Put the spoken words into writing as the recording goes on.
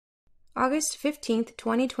August 15th,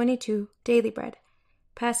 2022, Daily Bread.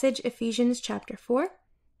 Passage Ephesians chapter 4,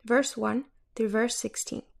 verse 1 through verse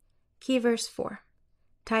 16. Key verse 4.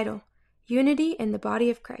 Title: Unity in the Body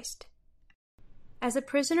of Christ. As a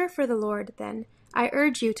prisoner for the Lord, then, I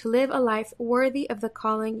urge you to live a life worthy of the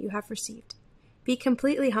calling you have received. Be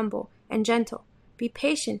completely humble and gentle. Be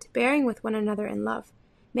patient, bearing with one another in love.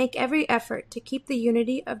 Make every effort to keep the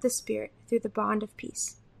unity of the Spirit through the bond of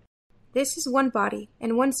peace. This is one body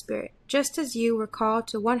and one Spirit, just as you were called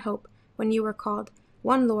to one hope when you were called,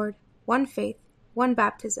 one Lord, one faith, one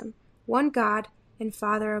baptism, one God and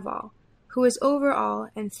Father of all, who is over all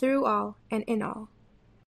and through all and in all.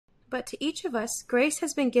 But to each of us grace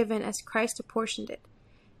has been given as Christ apportioned it.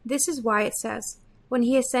 This is why it says, "When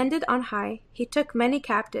he ascended on high, he took many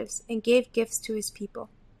captives and gave gifts to his people."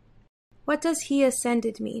 What does he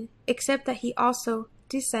ascended mean, except that he also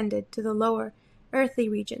descended to the lower, earthly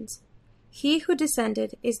regions? He who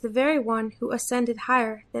descended is the very one who ascended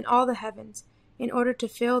higher than all the heavens in order to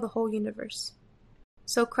fill the whole universe.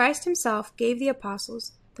 So Christ himself gave the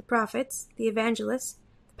apostles, the prophets, the evangelists,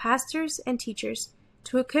 the pastors, and teachers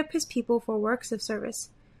to equip his people for works of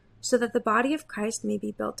service, so that the body of Christ may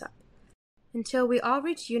be built up, until we all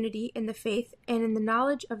reach unity in the faith and in the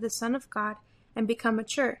knowledge of the Son of God and become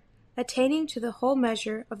mature, attaining to the whole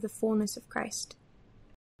measure of the fullness of Christ.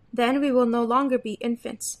 Then we will no longer be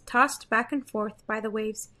infants, tossed back and forth by the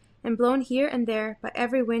waves, and blown here and there by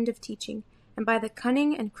every wind of teaching, and by the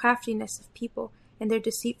cunning and craftiness of people and their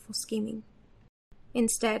deceitful scheming.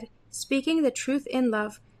 Instead, speaking the truth in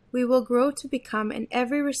love, we will grow to become in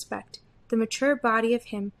every respect the mature body of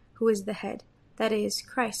him who is the head, that is,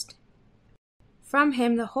 Christ. From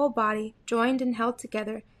him the whole body, joined and held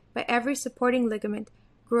together by every supporting ligament,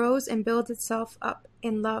 grows and builds itself up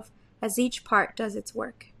in love as each part does its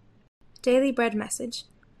work. Daily Bread Message.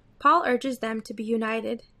 Paul urges them to be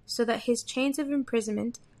united so that his chains of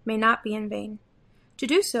imprisonment may not be in vain. To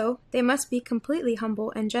do so, they must be completely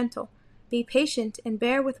humble and gentle, be patient and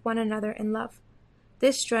bear with one another in love.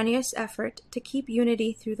 This strenuous effort to keep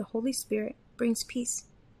unity through the Holy Spirit brings peace.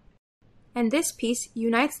 And this peace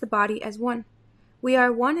unites the body as one. We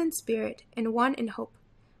are one in spirit and one in hope.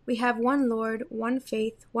 We have one Lord, one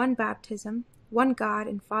faith, one baptism, one God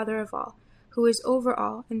and Father of all, who is over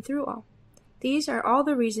all and through all. These are all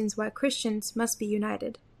the reasons why Christians must be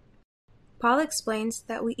united. Paul explains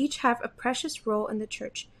that we each have a precious role in the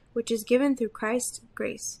church, which is given through Christ's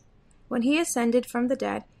grace. When he ascended from the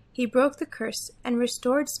dead, he broke the curse and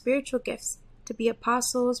restored spiritual gifts to be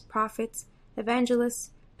apostles, prophets,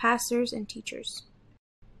 evangelists, pastors, and teachers.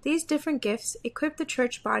 These different gifts equip the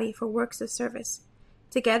church body for works of service.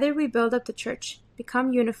 Together we build up the church,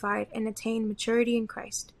 become unified, and attain maturity in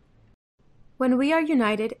Christ. When we are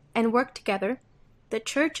united and work together, the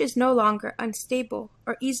church is no longer unstable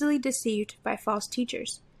or easily deceived by false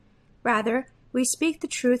teachers. Rather, we speak the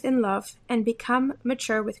truth in love and become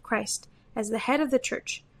mature with Christ as the head of the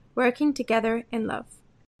church, working together in love.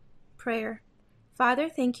 Prayer. Father,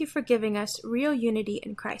 thank you for giving us real unity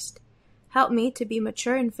in Christ. Help me to be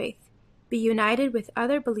mature in faith, be united with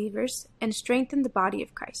other believers, and strengthen the body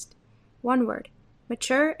of Christ. One word: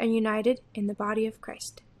 mature and united in the body of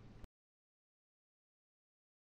Christ.